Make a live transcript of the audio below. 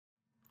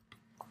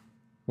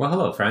Well,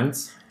 hello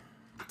friends.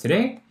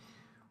 Today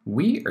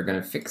we are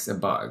going to fix a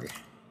bug,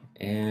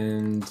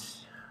 and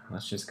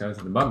let's just go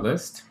to the bug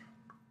list.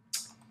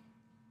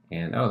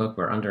 And oh look,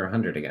 we're under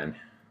 100 again.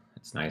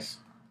 That's nice.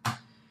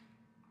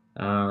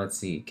 Let's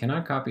see,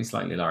 cannot copy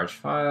slightly large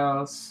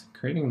files.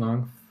 Creating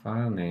long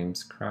file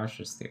names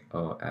crashes the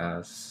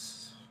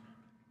OS.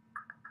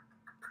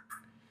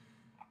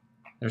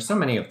 There's so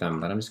many of them,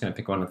 but I'm just going to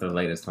pick one of the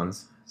latest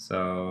ones.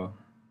 So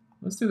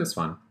let's do this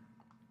one.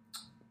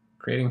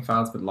 Creating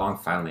files with long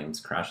file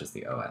names crashes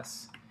the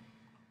OS.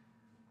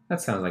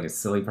 That sounds like a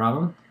silly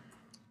problem.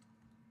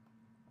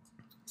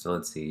 So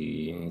let's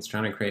see, he's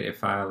trying to create a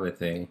file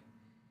with a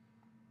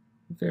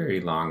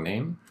very long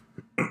name.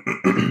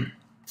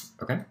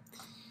 Okay,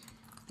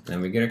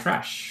 then we get a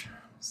crash.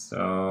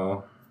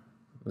 So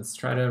let's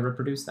try to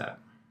reproduce that.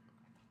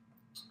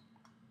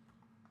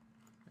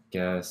 I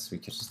guess we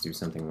could just do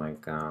something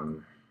like a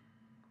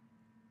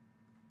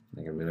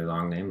really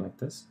long name like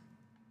this.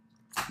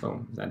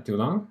 Boom, is that too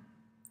long?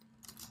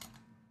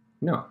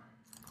 No.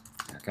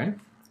 Okay,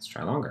 let's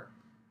try longer.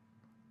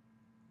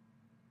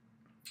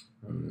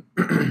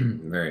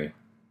 Very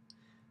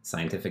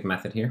scientific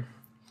method here.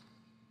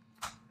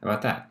 How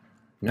about that?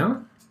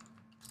 No?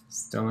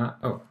 Still not?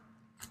 Oh.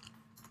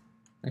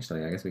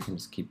 Actually, I guess we can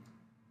just keep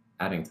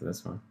adding to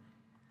this one.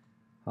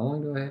 How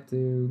long do I have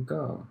to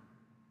go?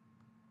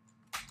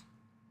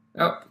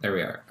 Oh, there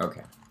we are.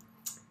 Okay.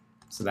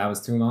 So that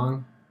was too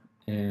long.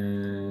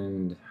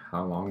 And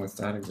how long was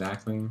that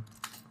exactly?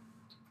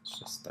 Let's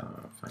just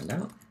find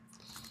out.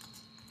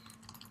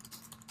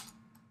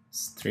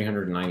 It's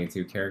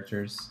 392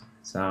 characters.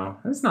 So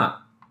that's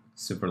not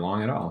super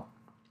long at all.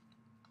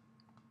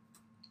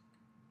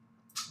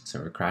 So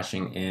we're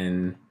crashing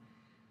in,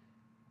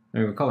 I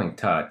mean, we're calling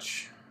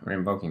touch, we're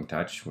invoking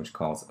touch, which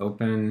calls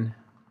open,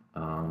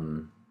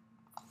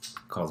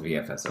 calls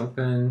VFS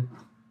open,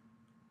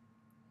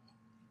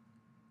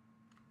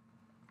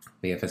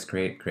 VFS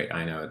create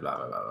inode, blah,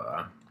 blah, blah,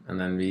 blah. And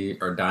then we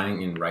are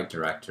dying in right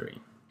directory.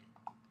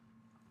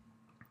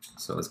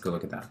 So let's go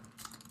look at that.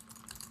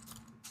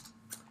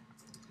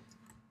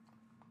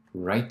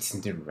 Right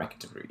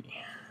directory.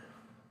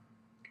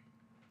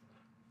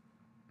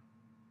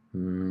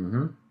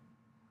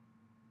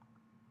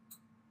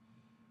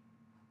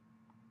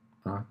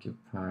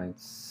 Occupied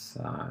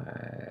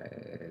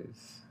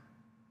size.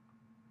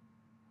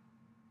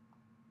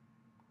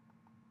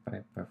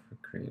 Byte buffer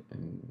create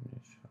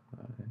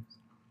initialize.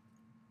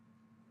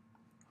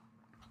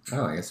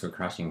 Oh, I guess we're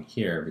crashing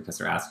here because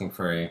they're asking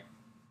for a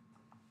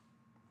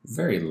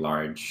very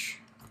large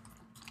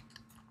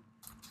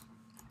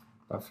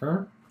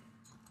buffer.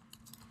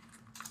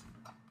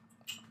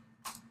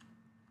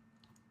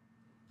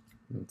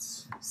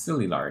 It's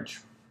silly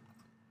large.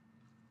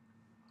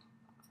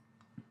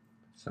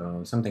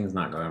 So something's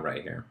not going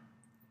right here.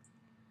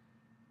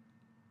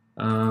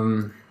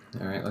 All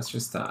right, let's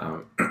just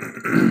turn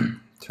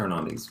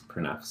on these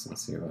printfs and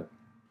see what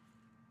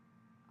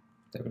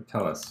they would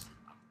tell us.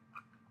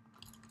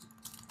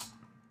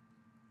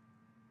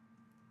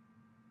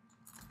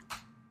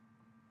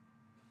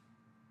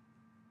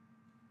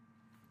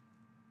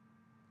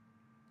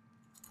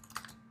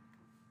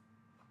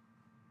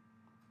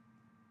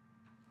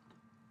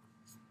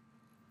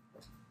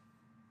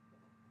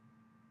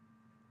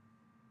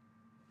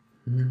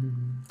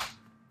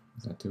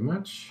 Is that too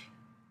much?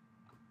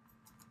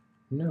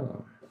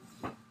 No.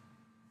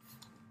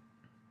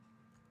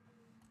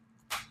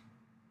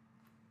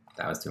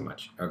 That was too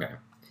much. Okay.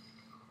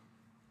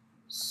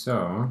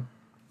 So,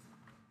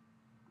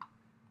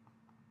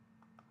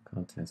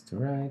 contents to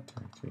write,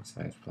 directory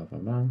size, blah, blah,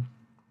 blah.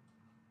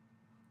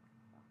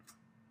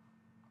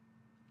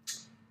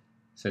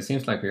 So it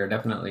seems like we are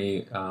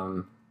definitely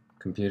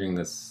computing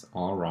this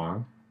all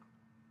wrong.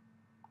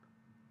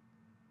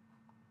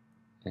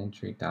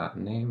 Entry dot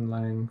name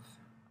length.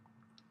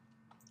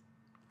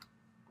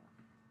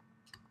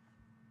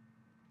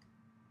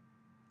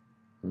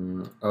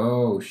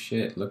 Oh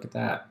shit, look at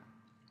that.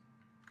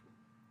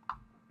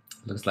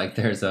 Looks like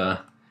there's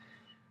a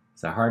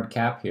hard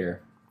cap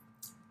here.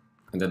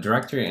 And the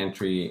directory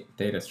entry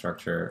data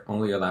structure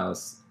only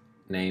allows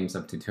names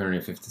up to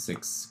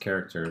 256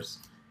 characters.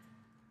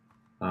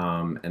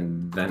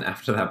 And then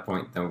after that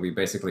point, then we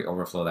basically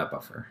overflow that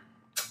buffer.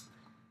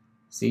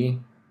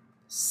 See?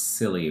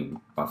 Silly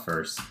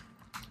buffers.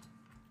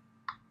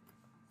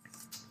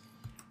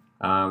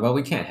 Well,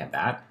 we can't have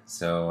that,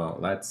 so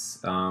let's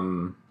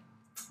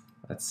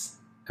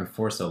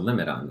enforce a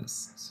limit on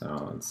this.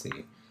 So let's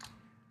see.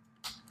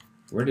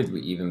 Where did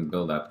we even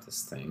build up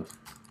this thing?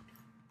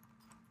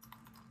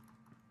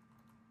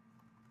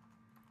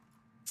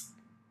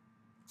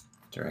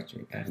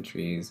 Directory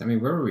entries. I mean,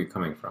 where were we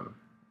coming from?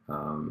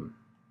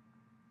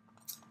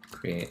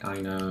 Create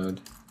inode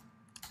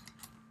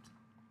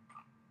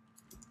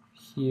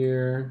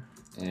here,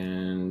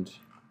 and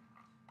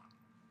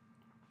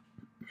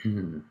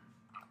blah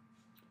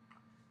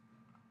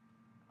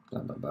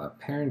blah blah.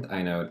 Parent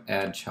inode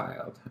add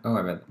child. Oh,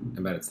 I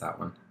bet it's that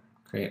one.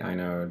 Create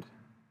inode,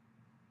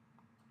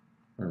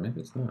 or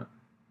maybe it's not.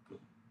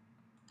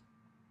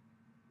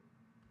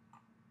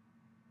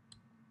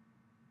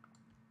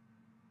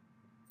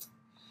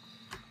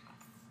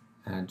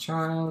 add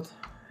child,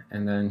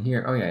 and then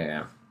here, oh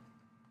yeah.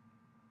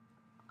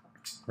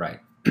 Right.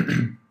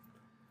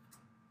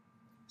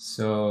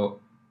 So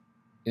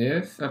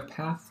if a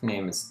path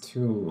name is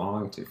too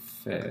long to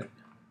fit,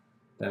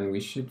 then we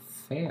should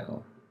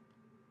fail.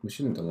 We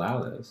shouldn't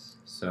allow this.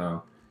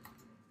 So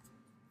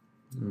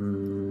I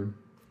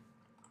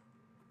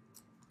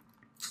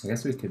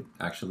guess we could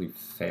actually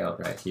fail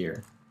right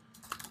here.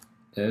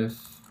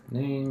 If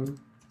name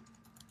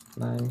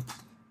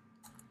length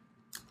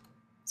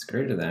is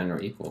greater than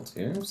or equal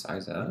to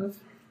size of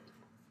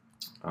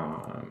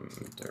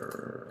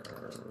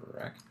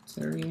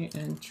directory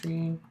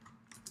entry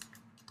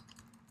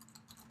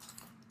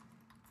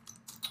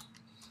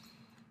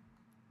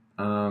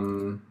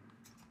what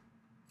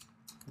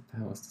the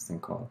hell is this thing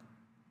called?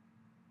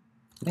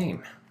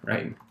 Name,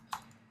 right?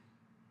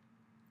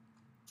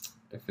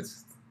 If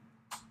it's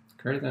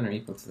greater than or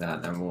equal to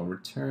that, then we'll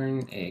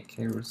return a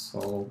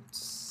kResult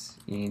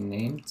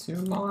name too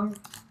long.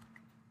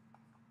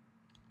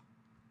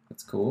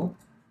 That's cool.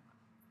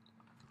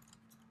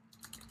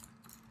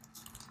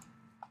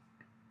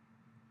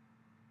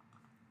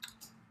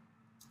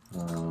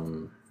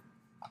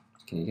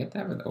 Can you get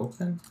that with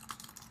open?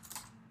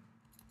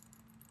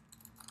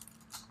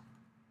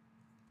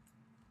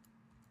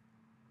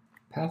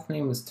 Path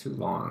name was too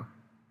long.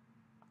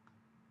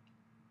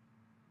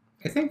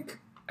 I think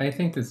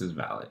this is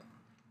valid.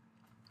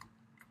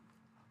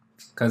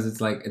 Because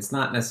it's like, it's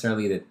not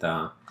necessarily that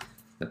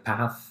the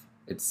path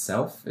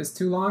itself is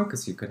too long,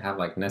 because you could have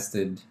like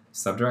nested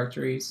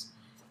subdirectories,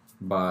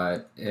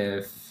 but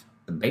if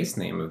the base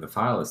name of the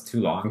file is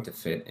too long to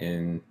fit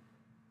in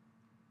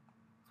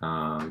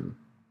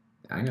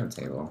inode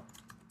table,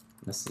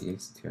 let's see,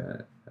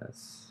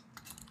 that's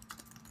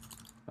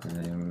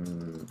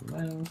name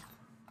length.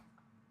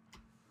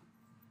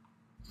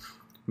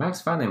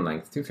 Max file name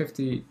length,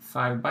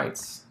 255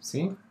 bytes.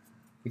 See?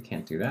 We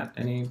can't do that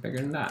any bigger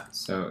than that.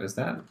 So is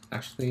that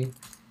actually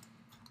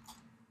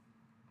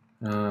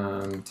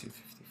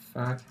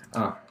 255?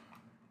 Oh,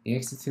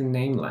 ext2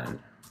 namelen.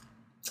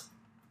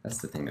 That's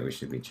the thing that we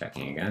should be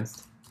checking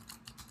against.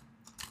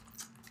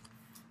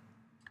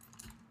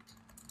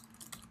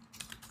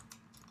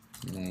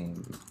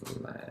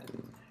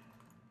 Namelen.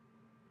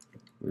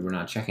 We were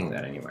not checking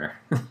that anywhere.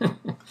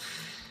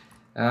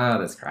 Oh,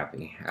 that's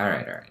crappy. All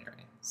right.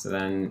 So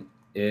then,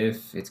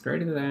 if it's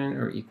greater than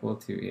or equal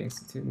to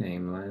ext2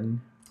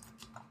 namelen,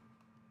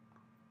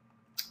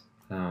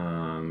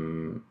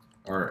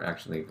 or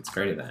actually, if it's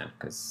greater than,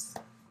 because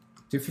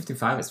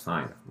 255 is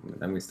fine.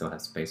 Then we still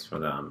have space for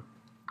the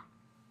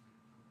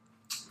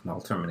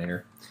null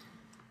terminator.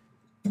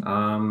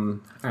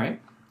 All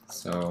right.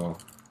 So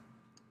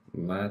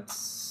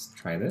let's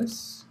try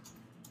this.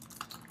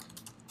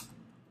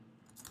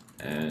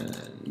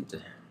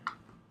 And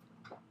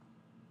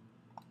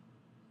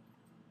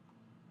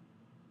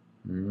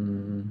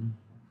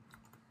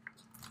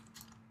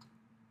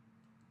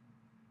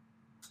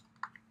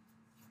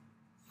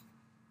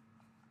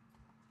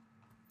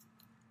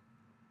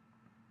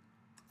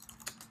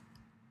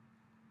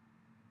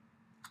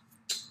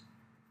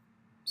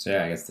so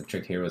yeah, I guess the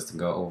trick here was to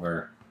go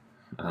over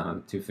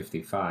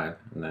 255,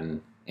 and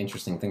then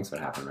interesting things would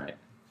happen, right?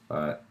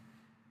 But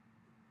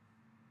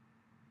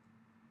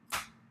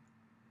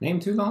name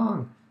too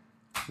long.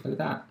 Look at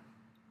that. I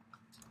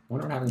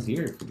wonder what happens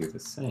here if we do the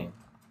same.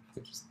 If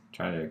we just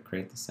try to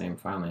create the same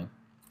file name.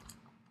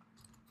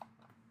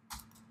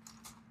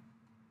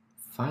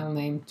 File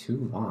name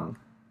too long.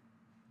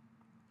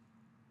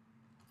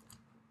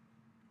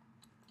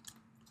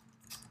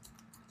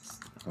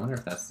 I wonder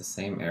if that's the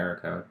same error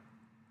code.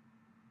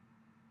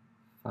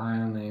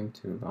 File name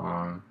too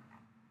long.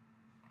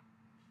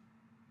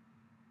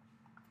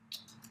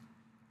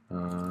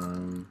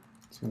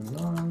 Too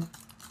long.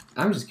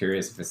 I'm just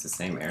curious if it's the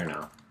same error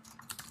now.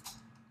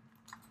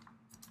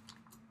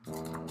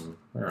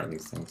 Where are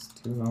these things?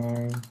 Too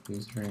long.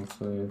 User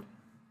include.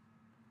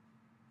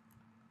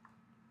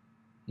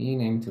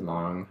 Name too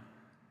long.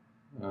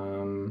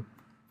 I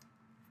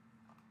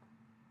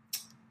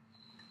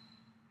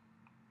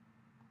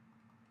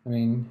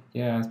mean,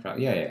 yeah, it's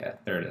probably, yeah,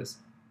 there it is.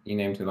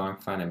 Name too long,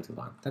 file name too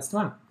long. That's the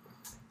one.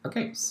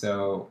 Okay,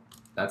 so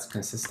that's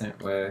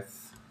consistent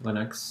with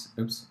Linux.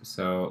 Oops,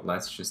 so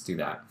let's just do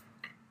that.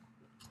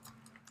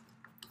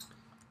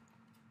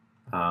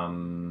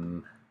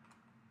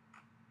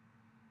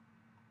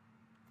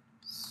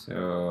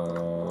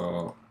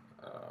 So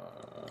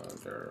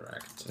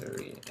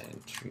directory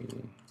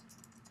entry.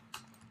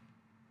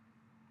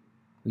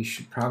 We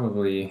should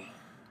probably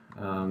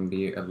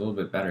be a little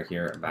bit better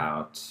here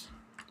about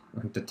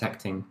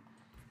detecting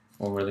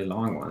overly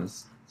long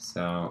ones.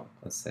 So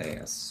let's say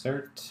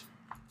assert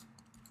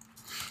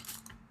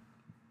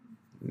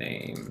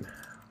name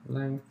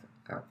length.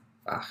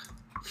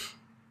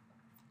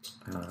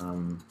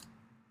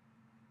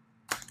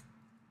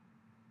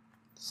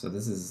 So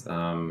this is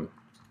the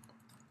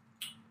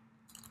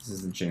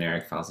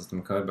generic file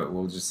system code, but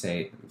we'll just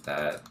say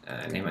that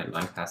name and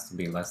length has to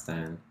be less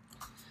than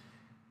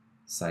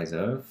size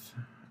of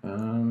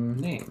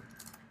name.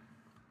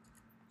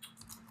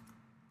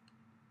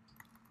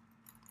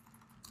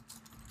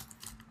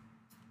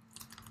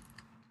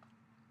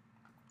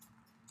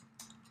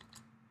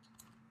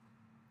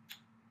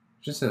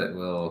 just so that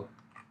we'll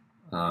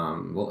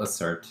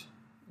assert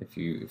if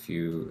you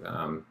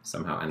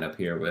somehow end up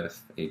here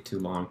with a too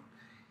long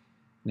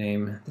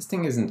name. This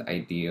thing isn't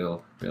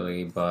ideal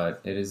really,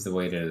 but it is the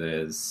way that it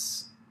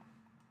is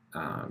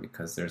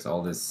because there's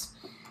all this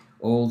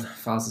old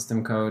file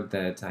system code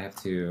that I have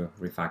to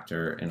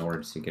refactor in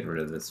order to get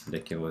rid of this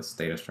ridiculous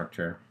data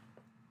structure.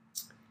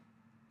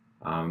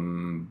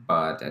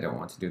 But I don't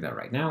want to do that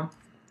right now,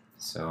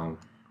 so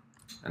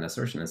an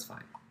assertion is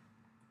fine.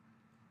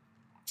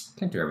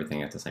 Can't do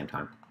everything at the same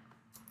time.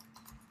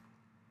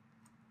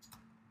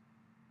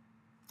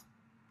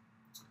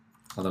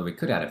 Although we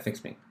could add a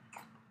fix me.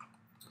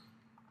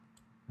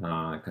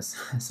 Because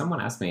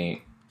someone asked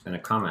me in a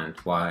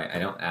comment why I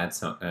don't add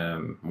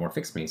some more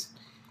fix me's.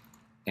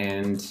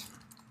 And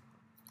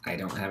I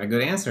don't have a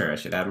good answer. I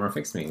should add more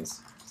fix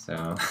me's.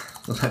 So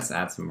let's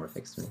add some more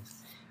fix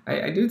me's.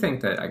 I do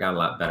think that I got a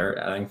lot better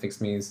at adding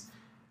fix me's,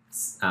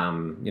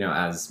 you know,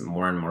 as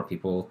more and more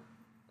people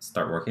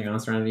start working on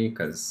Serenity,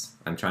 because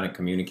I'm trying to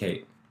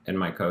communicate in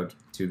my code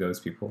to those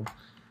people.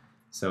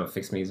 So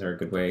fix me's are a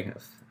good way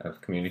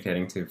of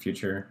communicating to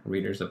future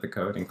readers of the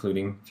code,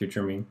 including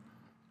future me.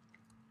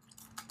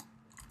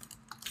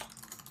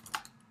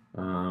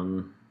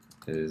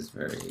 It is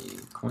very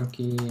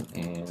clunky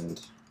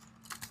and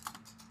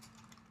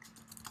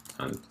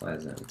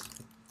unpleasant.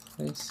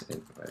 Replace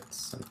it with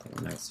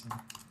something nicer.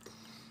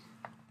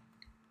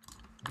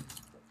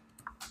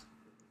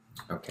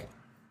 Okay.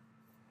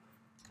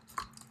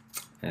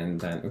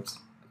 And then, oops,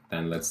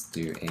 then let's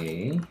do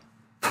a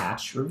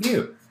patch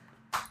review.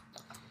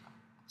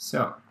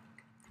 So,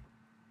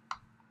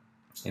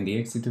 in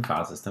the ext2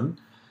 file system,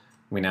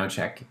 we now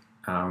check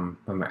when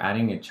we're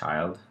adding a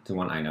child to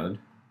one inode,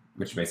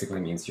 which basically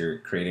means you're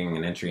creating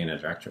an entry in a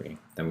directory.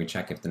 Then we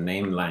check if the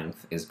name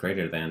length is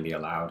greater than the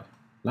allowed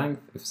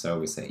length. If so,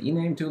 we say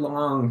ename too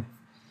long.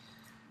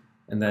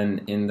 And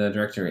then in the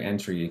directory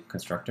entry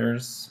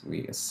constructors,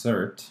 we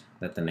assert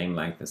that the name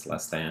length is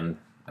less than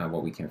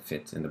what we can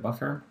fit in the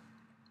buffer.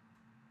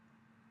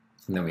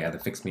 And then we add the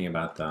fix me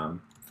about the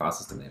file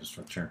system data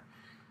structure.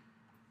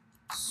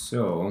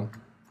 So,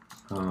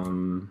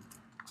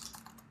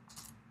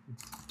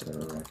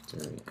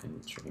 directory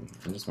entry.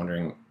 I'm just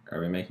wondering, are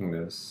we making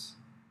this?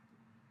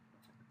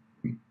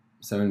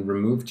 So in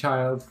remove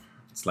child,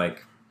 it's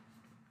like,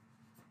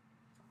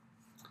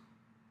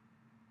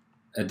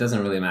 it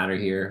doesn't really matter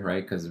here,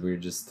 right? Because we're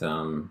just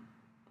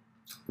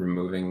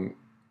removing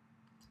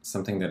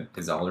something that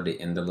is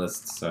already in the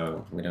list,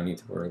 so we don't need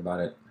to worry about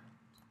it.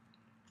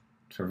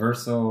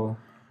 Traversal,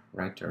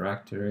 right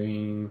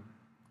directory,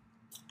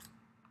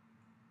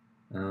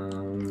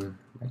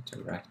 right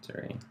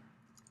directory.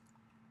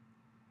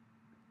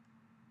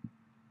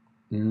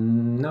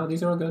 No,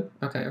 these are all good.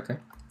 Okay, okay.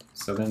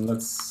 So then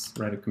let's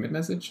write a commit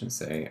message and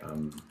say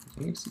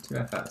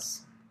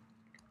ext2fs.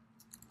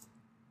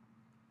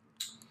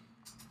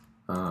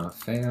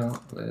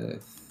 Fail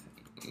with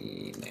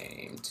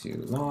ename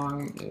too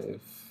long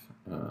if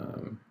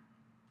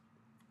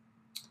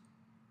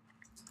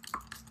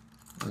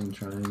I'm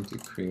trying to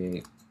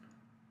create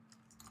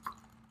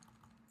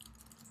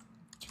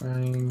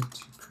an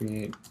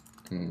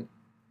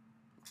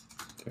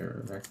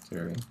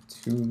directory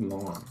too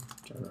long.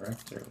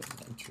 Directory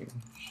entry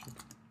should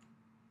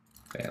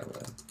fail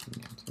with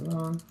ename too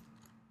long.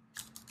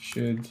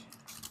 Should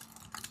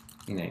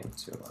ename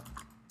too long.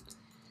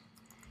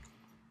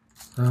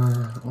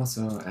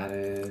 Also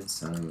added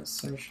some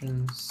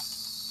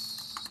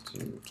assertions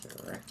to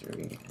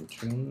directory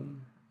entry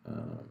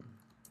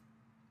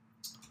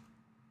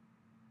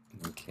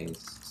in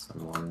case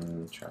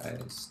someone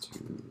tries to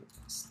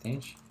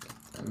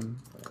instantiate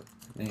them with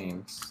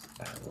names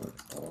that would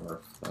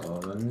overflow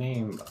the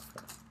name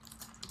buffer.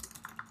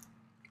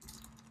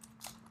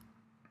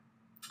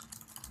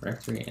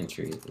 Directory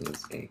entry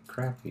is a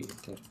crappy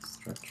data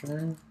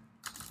structure,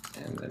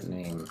 and the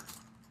name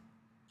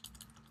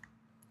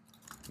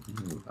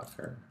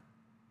buffer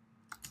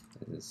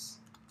is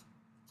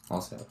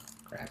also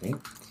crappy.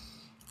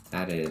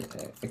 Added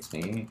a fix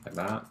me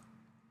about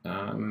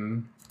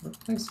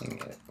replacing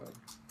it with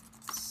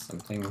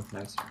something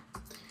nicer.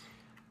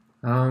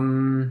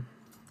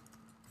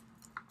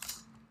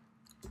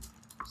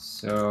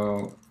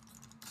 So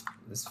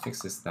this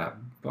fixes that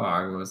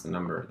bug. What was the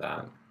number of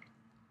that?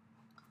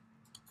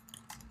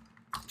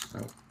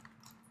 Oh.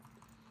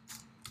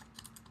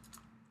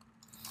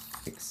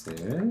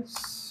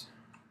 Fixes.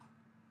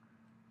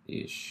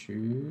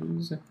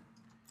 Issues.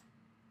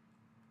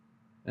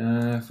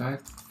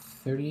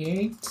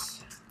 538.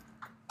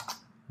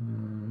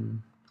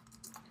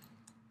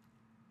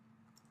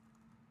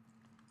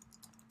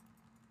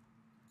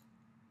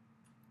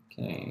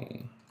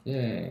 Okay.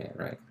 Yeah,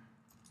 right.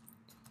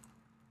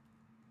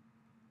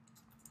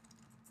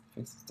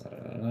 Fixes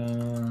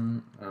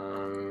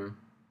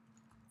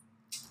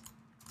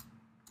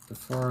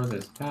before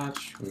this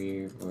patch,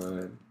 we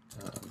would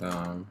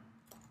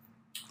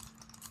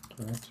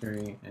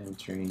directory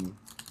entry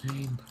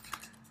name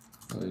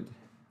would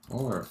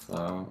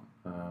overflow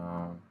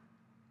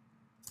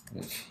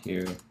if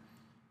you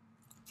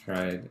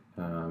tried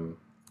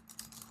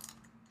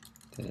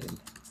did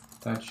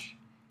touch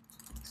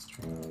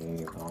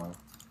extremely long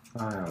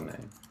file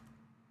name.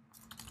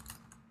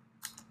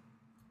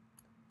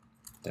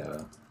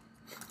 Duh.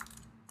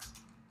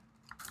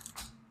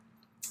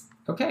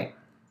 Okay,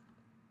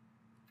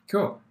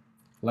 cool.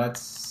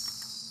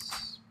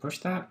 Let's push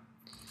that.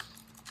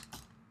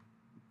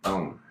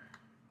 Boom.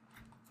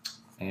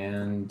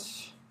 And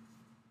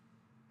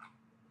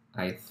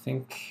I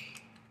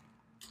think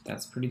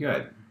that's pretty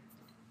good.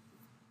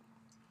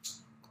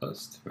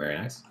 Closed, very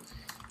nice.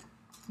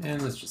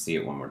 And let's just see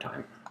it one more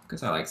time,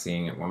 because I like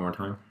seeing it one more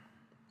time.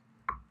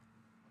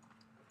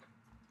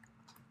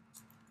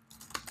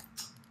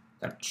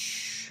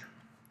 Touch.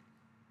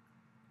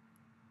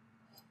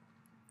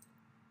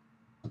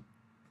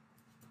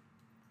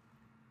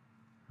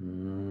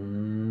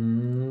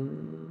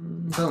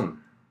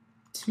 Boom.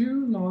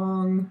 Too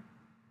long.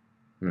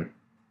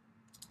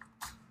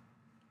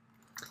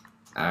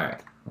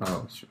 Alright,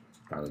 well, we should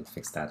probably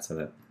fix that so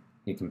that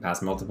you can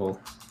pass multiple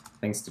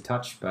things to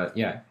touch, but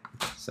yeah,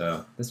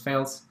 so this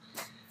fails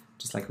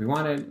just like we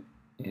wanted,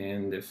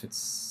 and if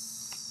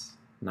it's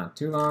not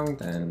too long,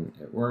 then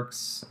it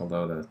works,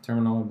 although the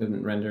terminal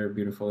didn't render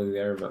beautifully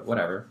there, but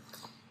whatever.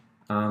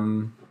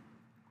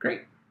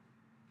 Great.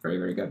 Very,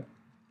 very good.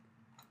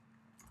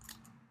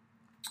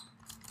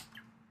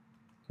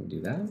 Can we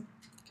do that?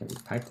 Can we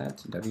pipe that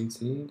to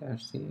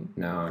WC-C?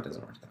 No, it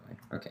doesn't work that way.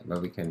 Okay,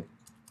 but we can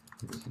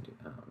do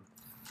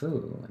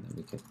foo, and then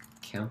we could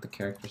count the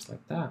characters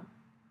like that.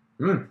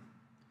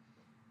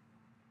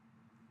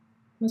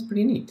 That's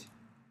pretty neat.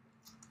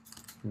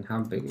 And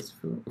how big is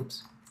foo?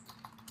 Oops.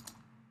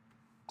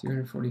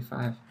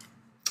 245.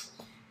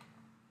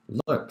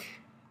 Look,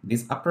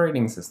 this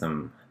operating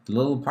system, the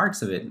little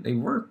parts of it, they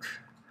work.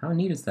 How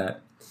neat is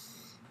that?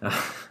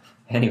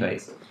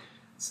 Anyways,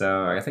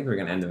 so I think we're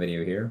going to end the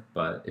video here,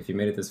 but if you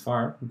made it this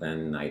far,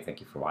 then I thank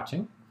you for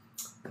watching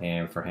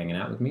and for hanging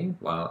out with me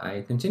while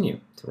I continue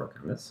to work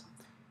on this.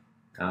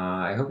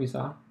 I hope you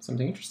saw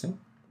something interesting,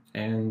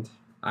 and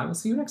I will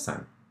see you next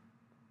time.